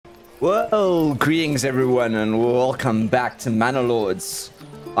Well, greetings everyone and welcome back to Manor Lords.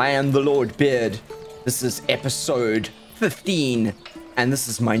 I am the Lord Beard. This is episode 15 and this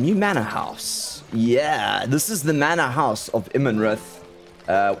is my new manor house. Yeah, this is the manor house of Imanrith.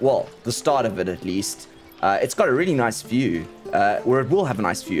 Well, the start of it at least. It's got a really nice view, or it will have a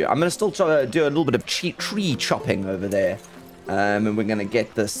nice view. I'm going to still try to do a little bit of tree chopping over there. And we're going to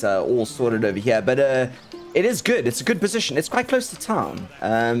get this all sorted over here. But it is good. It's a good position. It's quite close to town.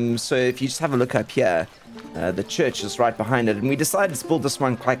 So if you just have a look up here, the church is right behind it. And we decided to build this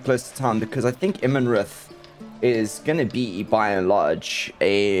one quite close to town because I think Imanrith is going to be, by and large,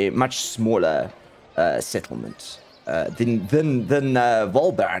 a much smaller settlement than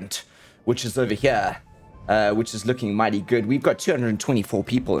Volbrand, which is over here. Which is looking mighty good. We've got 224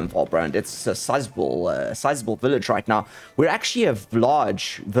 people in Volbrand. It's a sizable village right now. We're actually a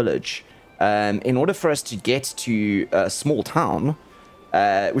large village. In order for us to get to a small town,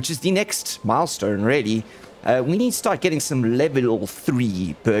 which is the next milestone, really, we need to start getting some level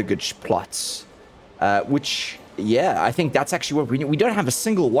 3 burgage plots. Which, yeah, I think that's actually what we need. We don't have a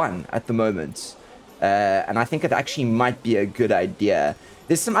single one at the moment. And I think it actually might be a good idea.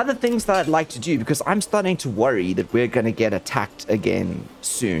 There's some other things that I'd like to do because I'm starting to worry that we're going to get attacked again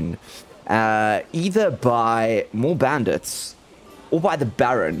soon. Either by more bandits or by the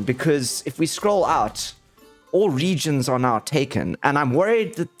Baron, because if we scroll out, all regions are now taken. And I'm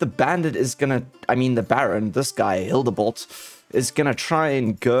worried that the bandit is going to, the Baron, this guy, Hildebolt, is going to try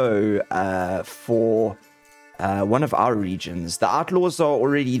and go for one of our regions. The outlaws are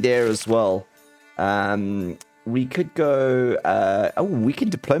already there as well. We could go, we can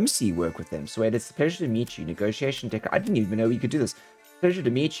diplomacy work with them. So wait, it's a pleasure to meet you. Negotiation tech. I didn't even know we could do this. Pleasure to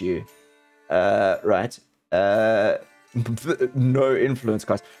meet you. Right. No influence,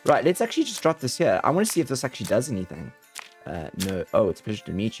 guys. Right, let's actually just drop this here. I want to see if this actually does anything. No. Oh, it's a pleasure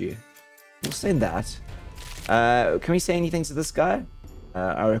to meet you. We'll send that. Can we say anything to this guy?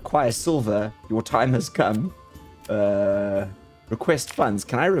 I require silver. Your time has come. Request funds.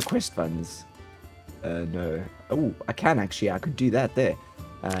 Can I request funds? No. Oh, I can actually. I could do that there.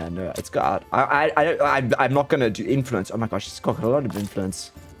 No, it's got. I'm not gonna do influence. Oh my gosh, it's got a lot of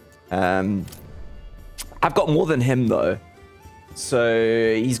influence. I've got more than him though,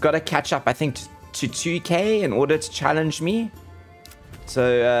 so he's got to catch up. I think to 2K in order to challenge me.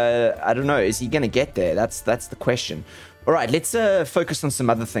 So I don't know. Is he gonna get there? That's the question. All right, let's focus on some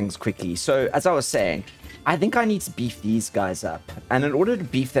other things quickly. So as I was saying, I think I need to beef these guys up. And in order to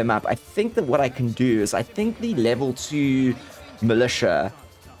beef them up, I think that what I can do is I think the level 2 militia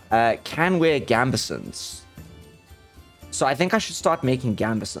can wear gambesons. So I think I should start making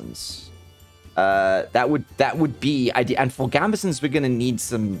gambesons. That would be ideal. And for gambesons, we're going to need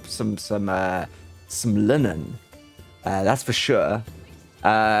some linen. That's for sure.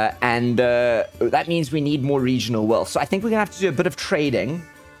 And that means we need more regional wealth. So I think we're going to have to do a bit of trading.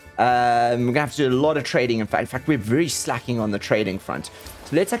 We're going to have to do a lot of trading. In fact, we're very slacking on the trading front.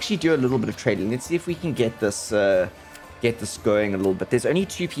 So let's actually do a little bit of trading. Let's see if we can get this going a little bit. There's only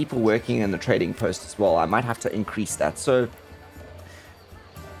 2 people working in the trading post as well. I might have to increase that. So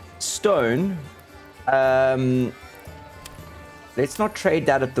stone. Let's not trade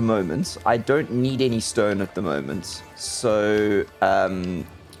that at the moment. I don't need any stone at the moment. So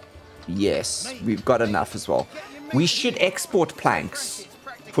yes, we've got enough as well. We should export planks.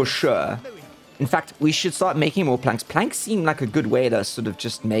 For sure. In fact, we should start making more planks. Planks seem like a good way to sort of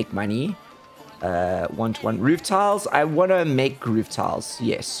just make money. 1-to-1 roof tiles. I want to make roof tiles.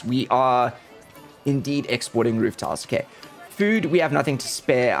 Yes, we are indeed exporting roof tiles. Okay. Food, we have nothing to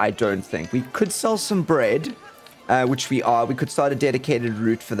spare, I don't think. We could sell some bread, which we are. We could start a dedicated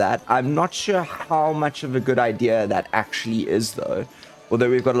route for that. I'm not sure how much of a good idea that actually is, though. Although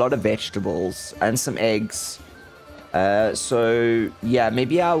we've got a lot of vegetables and some eggs. So yeah,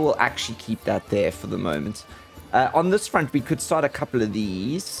 maybe I will actually keep that there for the moment. On this front, we could start a couple of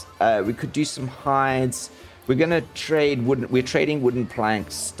these. We could do some hides. We're gonna trade wooden. We're trading wooden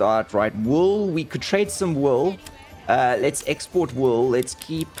planks. Start right. Wool. We could trade some wool. Let's export wool. Let's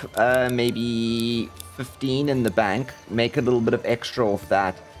keep maybe 15 in the bank. Make a little bit of extra off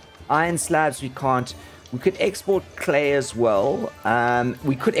that. Iron slabs we can't. We could export clay as well.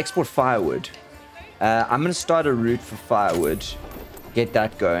 We could export firewood. I'm going to start a route for firewood. Get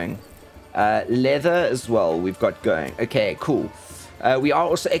that going. Leather as well, we've got going. Okay, cool. We are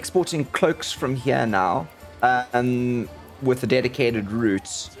also exporting cloaks from here now. With a dedicated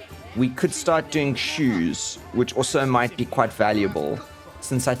route. We could start doing shoes, which also might be quite valuable.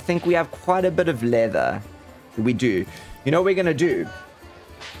 Since I think we have quite a bit of leather. We do. You know what we're going to do?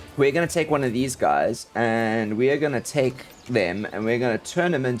 we're going to take one of these guys, and we are going to take them, and we're going to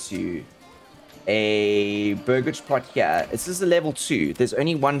turn them into a burgage plot here. This is a level 2. There's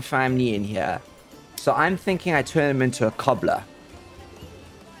only one family in here. So I'm thinking I turn him into a cobbler.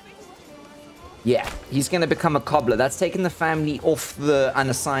 Yeah, he's going to become a cobbler. That's taking the family off the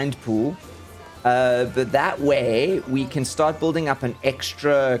unassigned pool. But that way, we can start building up an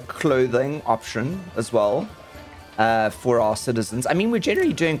extra clothing option as well for our citizens. I mean, we're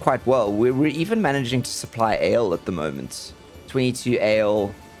generally doing quite well. We're even managing to supply ale at the moment. 22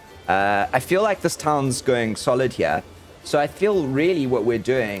 ale. I feel like this town's going solid here. So I feel really what we're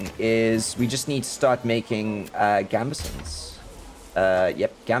doing is we just need to start making gambesons.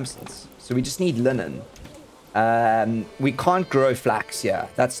 Yep, gambesons. So we just need linen. We can't grow flax here.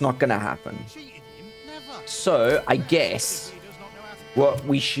 That's not going to happen. So I guess what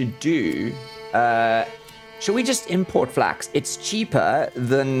we should do... should we just import flax? It's cheaper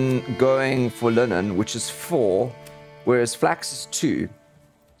than going for linen, which is 4, whereas flax is 2.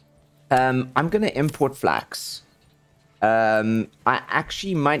 I'm going to import flax. I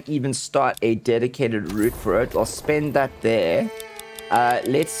actually might even start a dedicated route for it. I'll spend that there.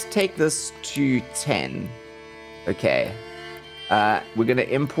 Let's take this to 10. Okay. We're going to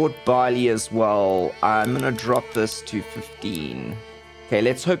import barley as well. I'm going to drop this to 15. Okay,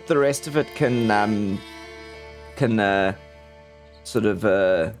 let's hope the rest of it can sort of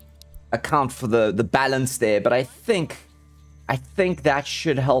account for the balance there. But I think that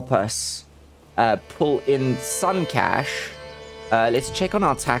should help us pull in some cash. Let's check on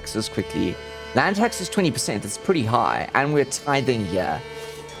our taxes quickly. Land tax is 20%. It's pretty high. And we're tithing here.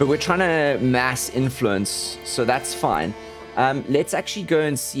 But we're trying to mass influence, so that's fine. Let's actually go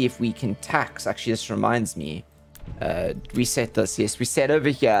and see if we can tax. Actually, this reminds me. Reset this. Yes, we set over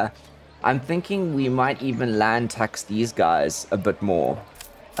here. I'm thinking we might even land tax these guys a bit more.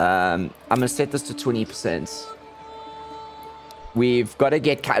 I'm going to set this to 20%. We've got to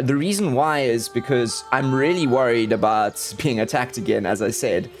get... The reason why is because I'm really worried about being attacked again, as I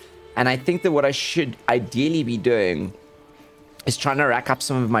said. And I think that what I should ideally be doing is trying to rack up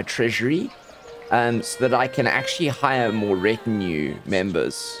some of my treasury so that I can actually hire more retinue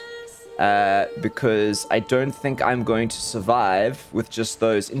members. Because I don't think I'm going to survive with just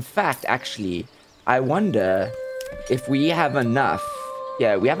those. In fact, actually, I wonder if we have enough...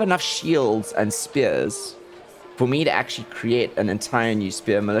 Yeah, we have enough shields and spears for me to actually create an entire new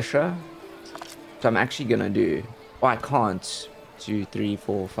spear militia. So I'm actually going to do... Oh, I can't. 2, 3,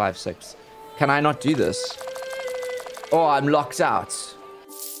 4, 5, 6. Can I not do this? Oh, I'm locked out.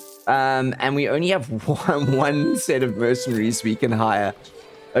 And we only have one set of mercenaries we can hire.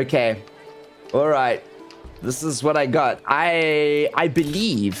 Okay. All right. This is what I got. I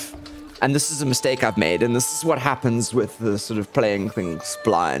believe, and this is a mistake I've made, and this is what happens with the sort of playing things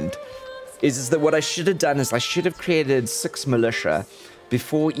blind, is that what I should have done is I should have created 6 militia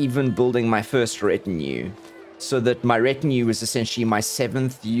before even building my first retinue, so that my retinue was essentially my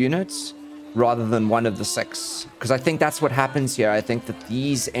 7th unit rather than one of the 6. Because I think that's what happens here. I think that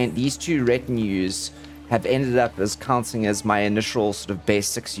these 2 retinues have ended up as counting as my initial sort of base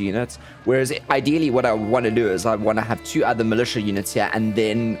 6 units. Whereas ideally what I want to do is I want to have 2 other militia units here and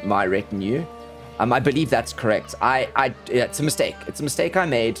then my retinue. I believe that's correct. Yeah, it's a mistake. It's a mistake I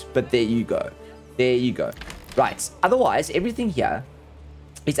made, but there you go. There you go. Right. Otherwise, everything here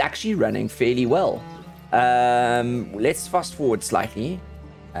is actually running fairly well. Let's fast forward slightly.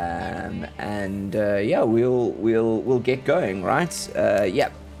 Yeah, we'll get going, right?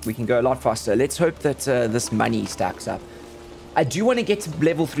 Yeah, we can go a lot faster. Let's hope that this money stacks up. I do want to get to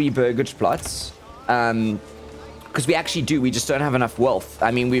level 3 burgage plots, because we actually do. We just don't have enough wealth.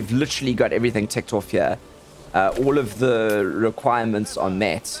 I mean, we've literally got everything ticked off here. All of the requirements are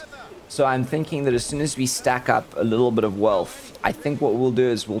met. So I'm thinking that as soon as we stack up a little bit of wealth, I think what we'll do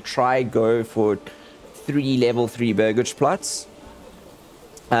is we'll try go for 3 level 3 burgage plots.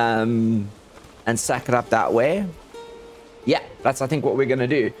 And stack it up that way. Yeah, that's I think what we're going to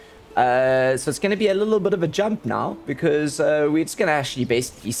do. So it's going to be a little bit of a jump now, because we're just going to actually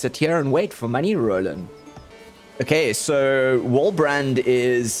basically sit here and wait for money rolling. Okay, so Walbrand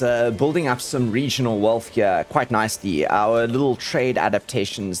is building up some regional wealth here quite nicely. Our little trade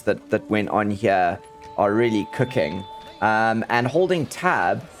adaptations that went on here are really cooking. And holding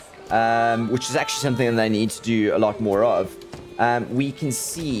tab, which is actually something that I need to do a lot more of. We can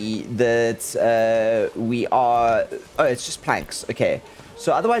see that we are... Oh, it's just planks. Okay.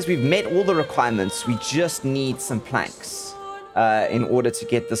 So otherwise, we've met all the requirements. We just need some planks in order to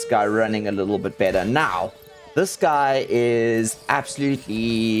get this guy running a little bit better. Now, this guy is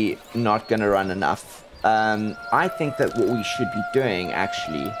absolutely not going to run enough. I think that what we should be doing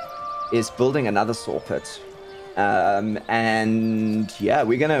actually is building another saw pit. And yeah,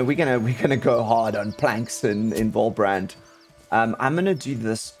 we're gonna go hard on planks in Volbrand. I'm gonna do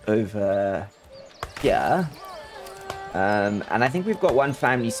this over here. And I think we've got one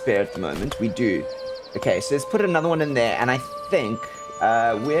family spare at the moment. We do. Okay, so let's put another one in there. And I think,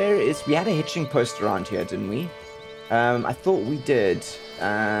 we had a hitching post around here, didn't we? I thought we did.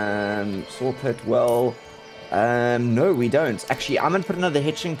 Saw pit, well, no, we don't. Actually, I'm going to put another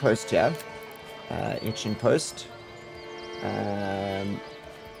hitching post here. Hitching post.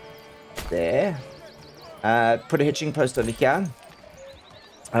 There. Put a hitching post over here.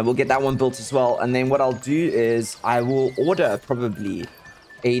 We'll get that one built as well. And then what I'll do is I will order probably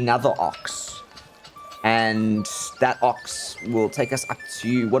another ox. And that ox will take us up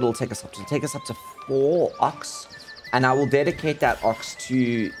to... What will take us up to? Take us up to 4 ox. And I will dedicate that ox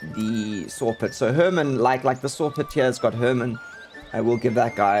to the saw pit. So Herman, like the saw pit here has got Herman. I will give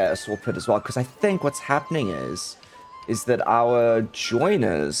that guy a saw pit as well. Because I think what's happening is that our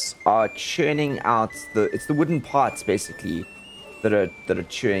joiners are churning out it's the wooden parts basically that are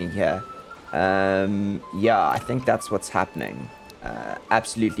chewing here. Yeah, I think that's what's happening.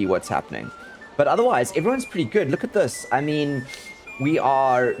 Absolutely what's happening. But otherwise, everyone's pretty good. Look at this. I mean, we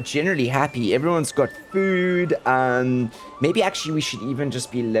are generally happy. Everyone's got food. Maybe actually we should even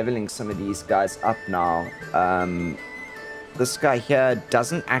just be leveling some of these guys up now. This guy here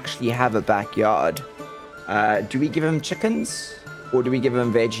doesn't actually have a backyard. Do we give him chickens? Or do we give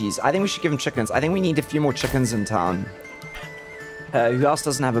him veggies? I think we should give him chickens. I think we need a few more chickens in town. Who else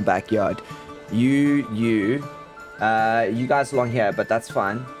doesn't have a backyard? You guys along here, but that's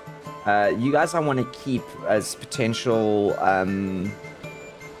fine. You guys I want to keep as potential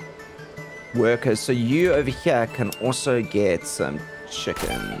workers. So you over here can also get some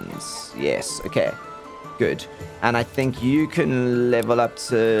chickens. Yes, okay. Good. And I think you can level up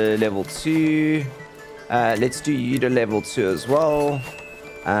to level 2. Let's do you to level 2 as well.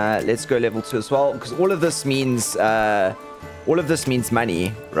 Let's go level 2 as well. Because all of this means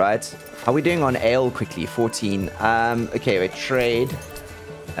money, right? How are we doing on ale quickly? 14. Okay, wait, trade.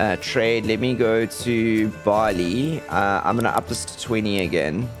 Trade, let me go to barley. I'm gonna up this to 20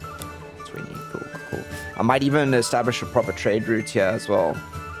 again. 20, cool. I might even establish a proper trade route here as well.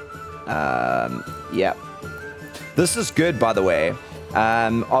 Yeah. This is good, by the way.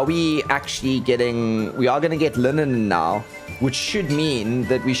 Are we actually getting... We are gonna get linen now, which should mean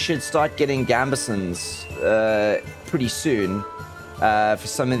that we should start getting gambesons pretty soon for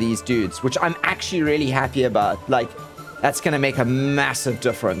some of these dudes, which I'm actually really happy about. Like, that's going to make a massive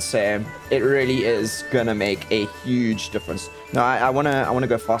difference, Sam. It really is going to make a huge difference. No, I want to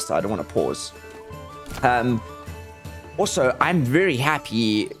go faster. I don't want to pause. Also, I'm very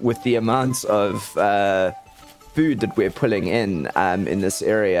happy with the amounts of food that we're pulling in this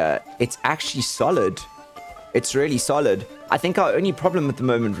area. It's actually solid. It's really solid. I think our only problem at the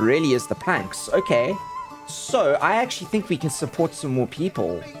moment really is the planks. Okay. So, I actually think we can support some more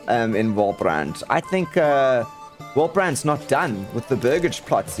people in Volbrand. I think... Volbrand's not done with the burgage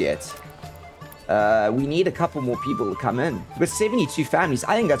plots yet. We need a couple more people to come in. With 72 families,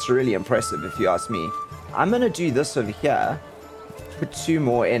 I think that's really impressive if you ask me. I'm going to do this over here. Put 2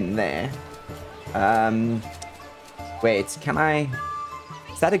 more in there. Wait, can I...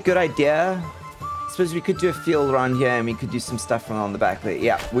 Is that a good idea? I suppose we could do a field around here and we could do some stuff on the back there.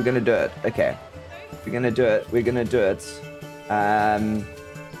 Yeah, we're going to do it. Okay. We're going to do it. We're going to do it.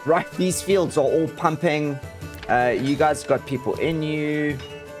 Right, these fields are all pumping. You guys got people in you.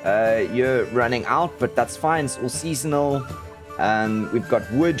 You're running out, but that's fine. It's all seasonal. We've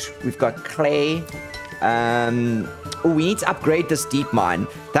got wood. We've got clay. Oh, we need to upgrade this deep mine.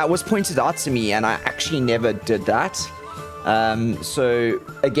 That was pointed out to me, and I actually never did that. So,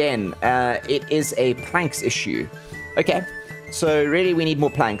 again, it is a planks issue. Okay. So, really, we need more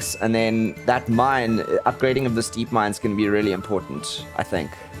planks. And then that mine, upgrading of this deep mine is going to be really important, I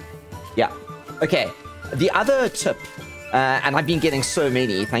think. Yeah. Okay. The other tip, and I've been getting so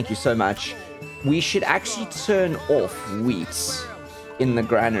many, thank you so much, we should actually turn off wheat in the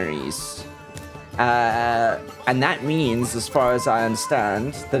granaries. And that means, as far as I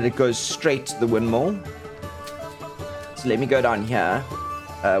understand, that it goes straight to the windmill. So let me go down here.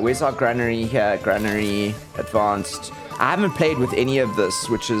 Where's our granary here? Granary, advanced. I haven't played with any of this,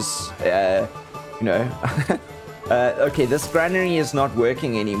 which is, you know... okay, this granary is not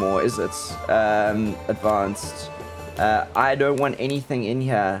working anymore, is it? Advanced. I don't want anything in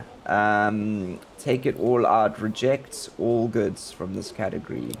here. Take it all out. Reject all goods from this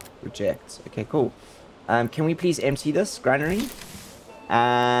category. Reject. Okay, cool. Can we please empty this granary?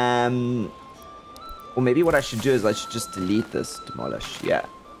 Or maybe what I should do is I should just delete this. Demolish. Yeah.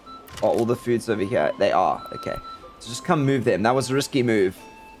 Oh, all the food's over here. They are. Okay. So just come move them. That was a risky move.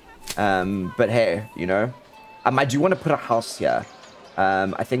 But hey, you know. I do want to put a house here.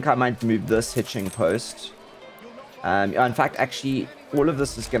 I think I might move this hitching post. In fact, actually, all of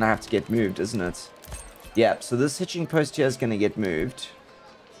this is going to have to get moved, isn't it? Yeah, so this hitching post here is going to get moved.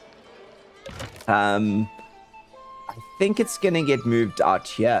 I think it's going to get moved out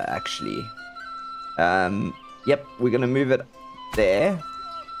here, actually. Yep, we're going to move it there.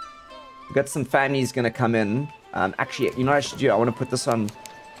 We've got some families going to come in. Actually, you know what I should do? I want to put this on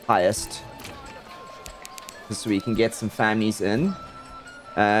highest. Just so we can get some families in.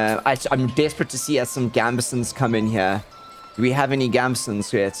 I'm desperate to see some Gambesons come in here. Do we have any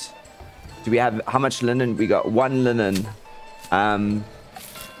Gambesons yet? Do we have... How much linen? We got 1 linen.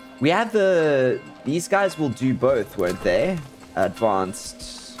 We have the... These guys will do both, won't they?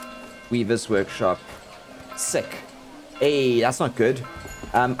 Advanced Weaver's Workshop. Sick. Hey, that's not good.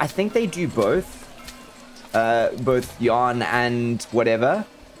 I think they do both. Both yarn and whatever.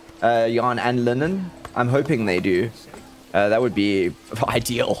 Yarn and linen. I'm hoping they do. That would be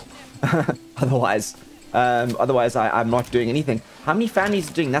ideal. Otherwise, I'm not doing anything. How many families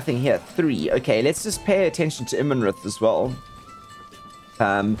are doing nothing here? 3. Okay, let's just pay attention to Imanrith as well.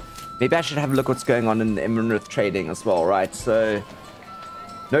 Maybe I should have a look what's going on in the Imanrith trading as well, right? So,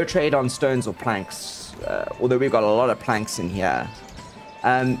 no trade on stones or planks. Although we've got a lot of planks in here.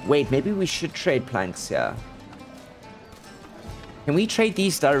 Wait, maybe we should trade planks here. Can we trade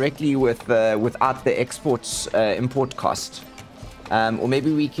these directly with without the import cost? Or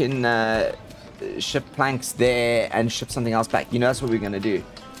maybe we can ship planks there and ship something else back. You know, that's what we're going to do.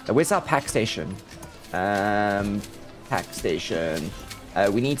 Where's our pack station? Pack station.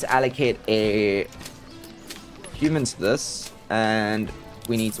 We need to allocate a human to this. And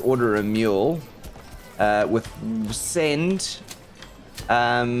we need to order a mule. With send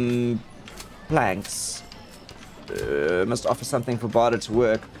planks. Must offer something for barter to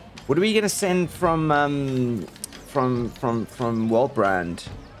work. What are we gonna send from Waltbrand?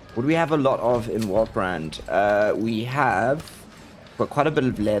 What do we have a lot of in Waltbrand? We have got quite a bit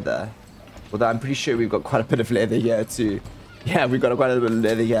of leather. Although I'm pretty sure we've got quite a bit of leather here too. Yeah, we've got quite a bit of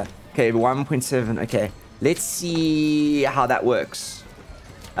leather here. Okay, 1.7. Okay, let's see how that works.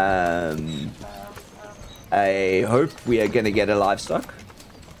 I hope we are gonna get a livestock.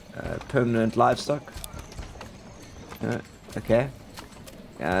 Permanent livestock. Okay.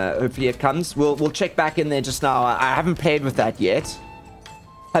 Hopefully it comes. We'll check back in there just now. I haven't played with that yet.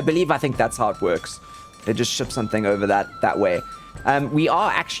 I think that's how it works. They just ship something over that way. We are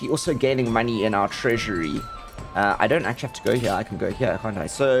actually also gaining money in our treasury. I don't actually have to go here. I can go here, can't I?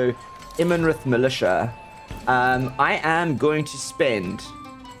 So, Imanrith Militia. I am going to spend...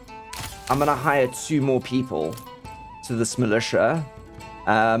 I'm going to hire 2 more people to this militia.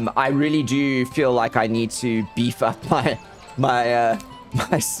 I really do feel like I need to beef up my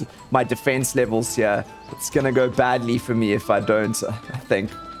defense levels here. It's gonna go badly for me if I don't, I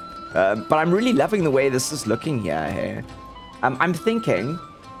think. But I'm really loving the way this is looking here. I'm thinking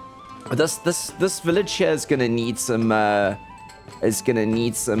this village here is gonna need some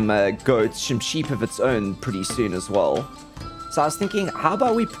goats, some sheep of its own pretty soon as well. So I was thinking, how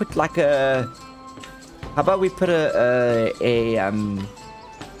about we put like a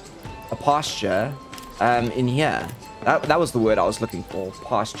pasture in here. That was the word I was looking for,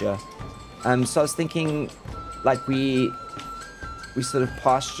 pasture. So I was thinking like we sort of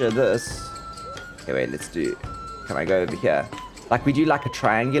pasture this. Okay, wait, let's do, can I go over here? Like we do like a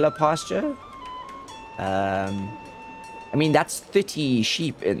triangular pasture. I mean, that's 30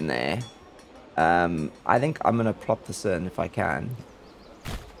 sheep in there. I think I'm gonna plop this in if I can.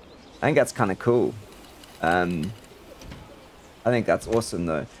 I think that's kind of cool. I think that's awesome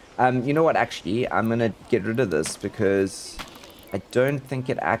though. You know what, actually, I'm going to get rid of this because I don't think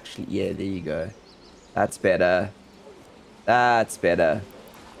it actually... Yeah, there you go. That's better. That's better.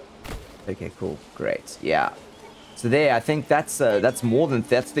 Okay, cool. Great. Yeah. So there, I think that's more than...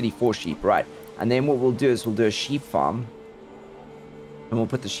 That's 34 sheep, right. And then what we'll do is we'll do a sheep farm. And we'll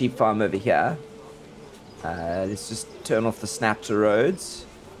put the sheep farm over here. Let's just turn off the snap to roads.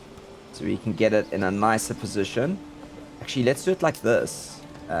 So we can get it in a nicer position. Actually, let's do it like this.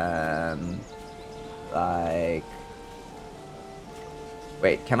 Like,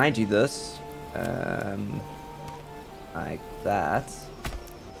 wait, can I do this? Like that.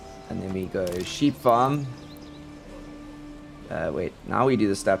 And then we go sheep farm. Wait, now we do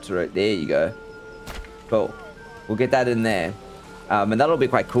the step to road. There you go. Cool. We'll get that in there. And that'll be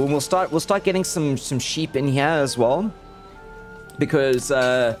quite cool. And we'll start getting some sheep in here as well. Because,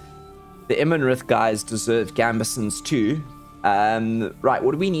 The Imanrith guys deserve gambesons too. Right,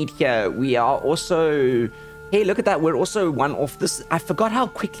 what do we need here? We are also... Hey, look at that. We're also one off this. I forgot how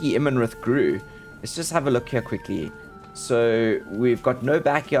quickly Imanrith grew. Let's just have a look here quickly. So we've got no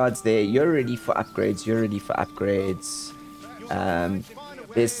backyards there. You're ready for upgrades. You're ready for upgrades.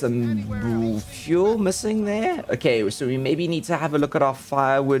 There's some fuel missing there. Okay, so we maybe need to have a look at our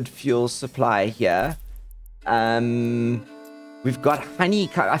firewood fuel supply here. We've got honey.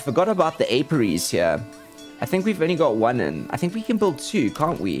 I forgot about the apiaries here. I think we've only got one in. I think we can build two,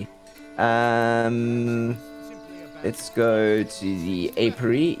 can't we? Let's go to the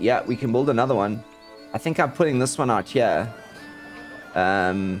apiary. Yeah, we can build another one. I think I'm putting this one out here.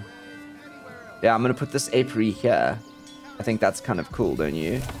 Yeah, I'm gonna put this apiary here. I think that's kind of cool, don't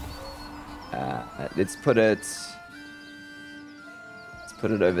you? Let's put it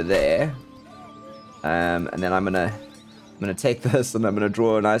over there. And then I'm gonna take this and I'm gonna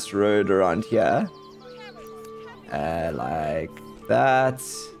draw a nice road around here. Like that.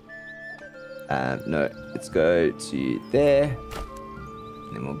 No, let's go to there.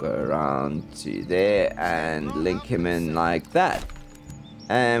 And then we'll go around to there and link him in like that.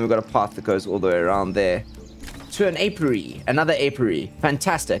 And we've got a path that goes all the way around there. To an apiary. Another apiary.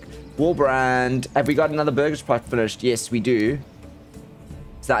 Fantastic. Warbrand. Have we got another burgers plot finished? Yes, we do.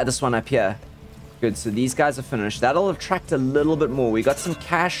 Is that this one up here? Good, so these guys are finished. That'll attract a little bit more. We got some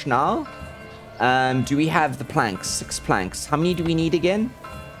cash now. Do we have the planks? 6 planks. How many do we need again?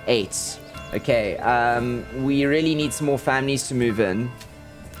 8. Okay, we really need some more families to move in.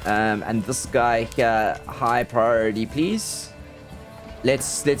 And this guy here, high priority, please.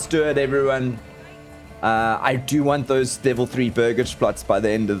 Let's do it, everyone. I do want those level 3 burgage plots by the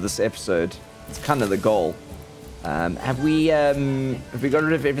end of this episode. It's kind of the goal. Have we got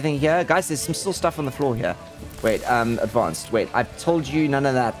rid of everything here? Guys, there's some still stuff on the floor here. Wait, advanced. Wait, I've told you none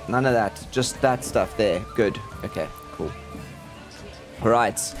of that. None of that. Just that stuff there. Good. Okay, cool. All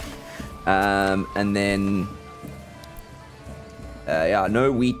right. And then... yeah,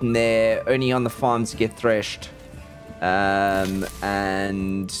 no wheat in there. Only on the farms get threshed. And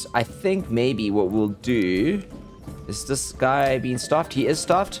I think maybe what we'll do... Is this guy being staffed? He is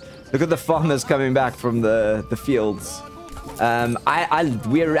staffed. Look at the farmers coming back from the fields.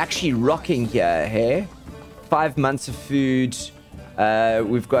 We're actually rocking here, hey? 5 months of food.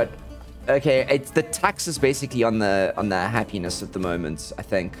 We've got... Okay, it's the tax is basically on the happiness at the moment, I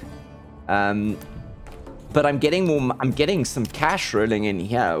think. But I'm getting some cash rolling in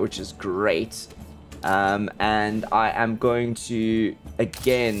here, which is great. And I am going to,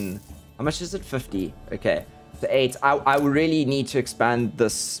 again... How much is it? 50. Okay. So 8. I really need to expand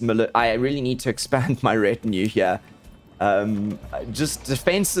this... I really need to expand my retinue here. Just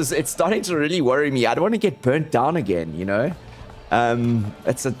defenses, it's starting to really worry me. I don't want to get burnt down again, you know?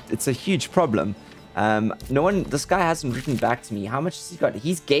 It's a huge problem. This guy hasn't written back to me. How much has he got?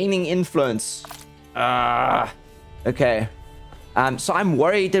 He's gaining influence. Okay. So I'm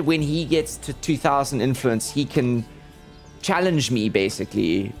worried that when he gets to 2,000 influence, he can challenge me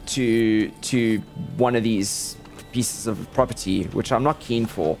basically to one of these pieces of property, which I'm not keen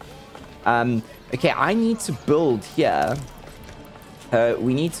for. Okay, I need to build here.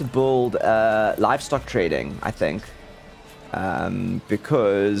 We need to build livestock trading, I think.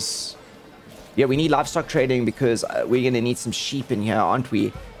 Because... Yeah, we need livestock trading because we're going to need some sheep in here, aren't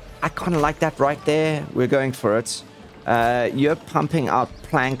we? I kind of like that right there. We're going for it. You're pumping out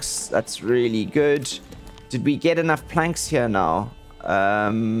planks. That's really good. Did we get enough planks here now?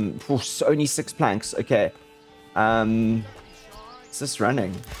 Only 6 planks. Okay. Is this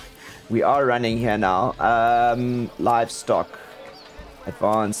running? We are running here now. Livestock.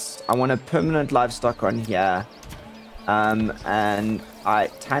 Advanced. I want a permanent livestock on here. And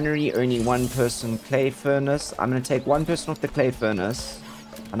tannery, only 1 person. Clay furnace. I'm going to take 1 person off the clay furnace.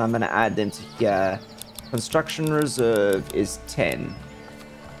 And I'm going to add them to here. Construction reserve is 10.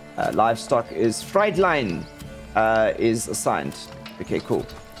 Livestock is Friedline is assigned. Okay, cool.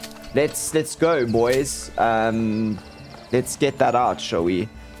 Let's go, boys. Let's get that out, shall we?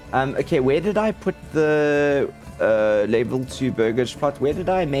 Okay, where did I put the level 2 burgage plot? Where did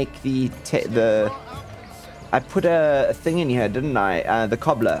I make the I put a thing in here, didn't I? The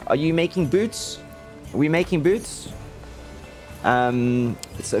cobbler. Are you making boots? Are we making boots?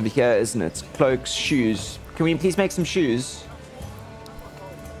 It's over here, isn't it? Cloaks, shoes. Can we please make some shoes?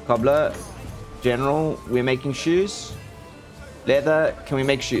 Cobbler, general, we're making shoes. Leather, can we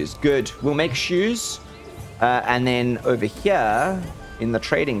make shoes? Good. We'll make shoes. And then over here in the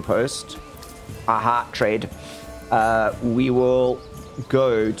trading post, trade, we will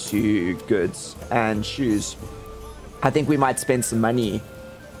go to goods and shoes. I think we might spend some money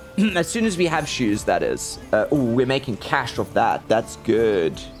As soon as we have shoes, that is. Oh, we're making cash off that. That's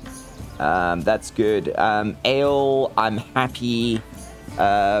good. That's good. Ale, I'm happy.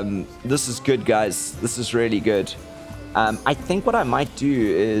 This is good, guys. This is really good. I think what I might do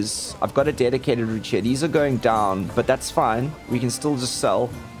is... I've got a dedicated route here. These are going down, but that's fine. We can still just sell.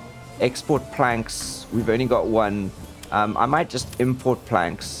 Export planks. We've only got one. I might just import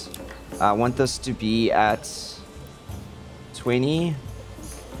planks. I want this to be at 20.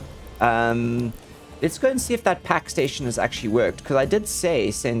 Let's go and see if that pack station has actually worked, because I did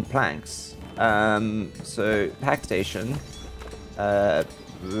say send planks. So pack station,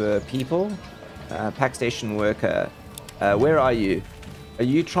 people, pack station worker. Where are you? Are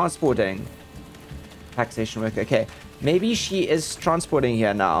you transporting? Pack station worker. Okay, maybe she is transporting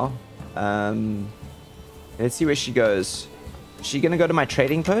here now. Let's see where she goes. Is she gonna go to my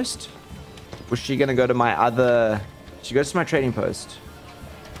trading post? Was she gonna go to my other... She goes to my trading post.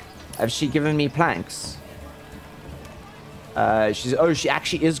 Has she given me planks? She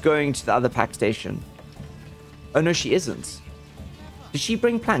actually is going to the other pack station. Oh, no, she isn't. Did she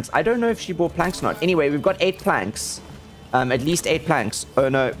bring planks? I don't know if she brought planks or not. Anyway, we've got 8 planks. At least 8 planks. Oh,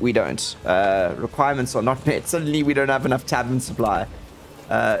 no, we don't. Requirements are not met. Suddenly, we don't have enough tavern supply.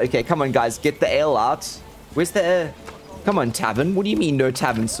 Okay, come on, guys. Get the ale out. Where's the... Come on, tavern. What do you mean, no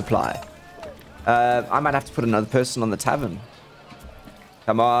tavern supply? I might have to put another person on the tavern.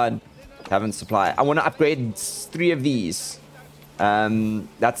 Come on. Tavern supply. I want to upgrade 3 of these.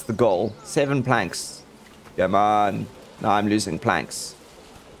 That's the goal. 7 planks. Come on. No, I'm losing planks.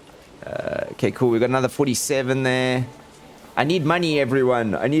 Okay, cool. We've got another 47 there. I need money,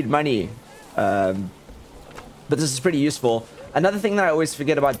 everyone. I need money. But this is pretty useful. Another thing that I always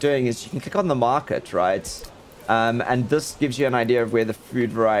forget about doing is you can click on the market, right? And this gives you an idea of where the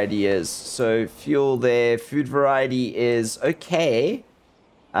food variety is. So fuel there. Food variety is okay.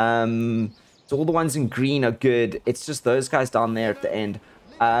 So all the ones in green are good. It's just those guys down there at the end.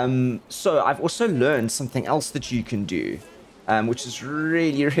 So I've also learned something else that you can do, which is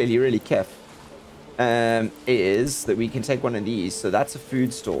really, really, really kef. Is that we can take one of these. So that's a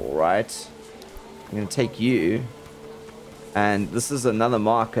food store, right? I'm going to take you. And this is another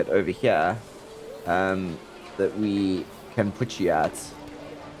market over here that we can put you at.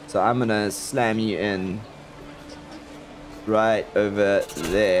 So I'm going to slam you in right over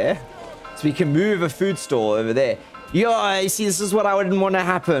there. So we can move a food store over there. Yeah, you see, this is what I wouldn't want to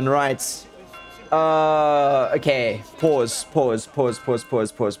happen, right? Okay. Pause.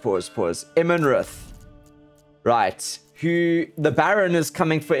 Immenrith. Right. The Baron is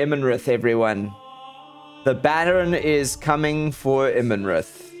coming for Immenrith, everyone. The Baron is coming for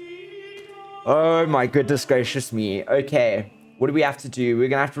Immenrith. Oh my goodness gracious me. Okay. What do we have to do? We're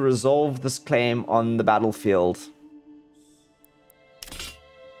going to have to resolve this claim on the battlefield.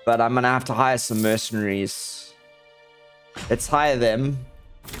 But I'm going to have to hire some mercenaries. Let's hire them.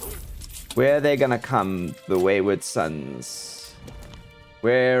 Where are they going to come? The Wayward Sons.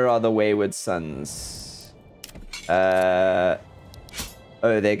 Where are the Wayward Sons? Oh,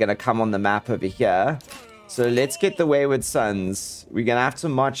 they're going to come on the map over here. So let's get the Wayward Sons. We're going to have to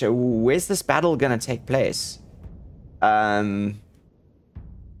march. Ooh, where's this battle going to take place? Okay,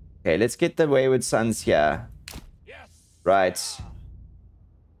 let's get the Wayward Sons here. Right.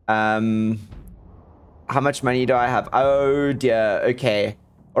 How much money do I have? Oh dear. Okay.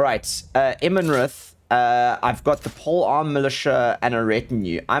 All right. Immenrith. I've got the pole arm militia and a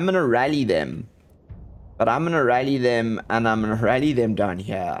retinue. I'm gonna rally them, but I'm gonna rally them, and I'm gonna rally them down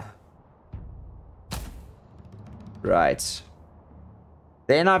here. Right.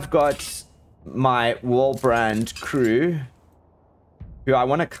 Then I've got my Wallbrand crew, who I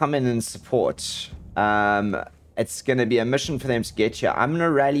want to come in and support. It's going to be a mission for them to get here. I'm going to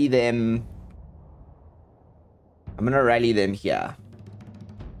rally them. I'm going to rally them here.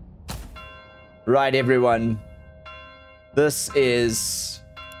 Right, everyone. This is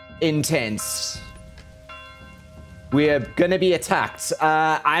intense. We're going to be attacked.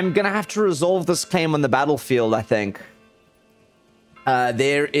 I'm going to have to resolve this claim on the battlefield, I think.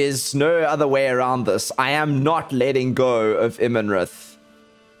 There is no other way around this. I am not letting go of Immenrith.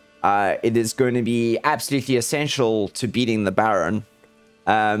 It is going to be absolutely essential to beating the Baron.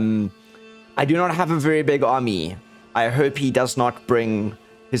 I do not have a very big army. I hope he does not bring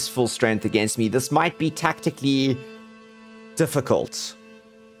his full strength against me. This might be tactically difficult.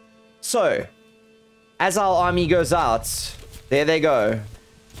 So, as our army goes out, there they go.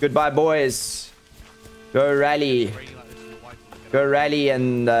 Goodbye, boys. Go rally. Go rally,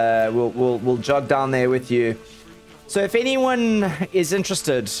 and we'll jog down there with you. So if anyone is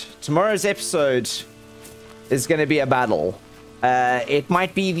interested, tomorrow's episode is going to be a battle. It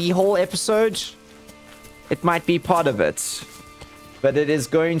might be the whole episode. It might be part of it. But it is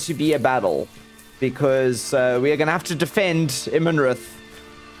going to be a battle. Because we are going to have to defend Imanrith.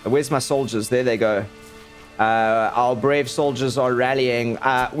 Where's my soldiers? There they go. Our brave soldiers are rallying.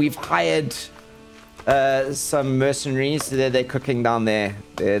 We've hired some mercenaries. They're cooking down there.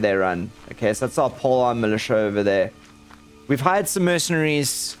 There they run. Okay, so that's our polearm militia over there. We've hired some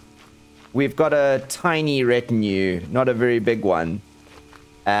mercenaries. We've got a tiny retinue, not a very big one.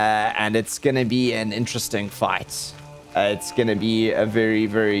 And it's going to be an interesting fight. It's going to be a very,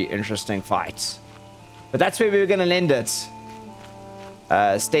 very interesting fight. But that's where we were going to end it.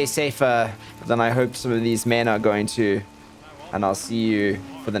 Stay safer than I hope some of these men are going to. And I'll see you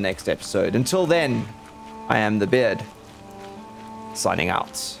for the next episode. Until then, I am the Beard, signing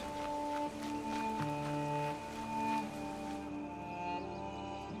out.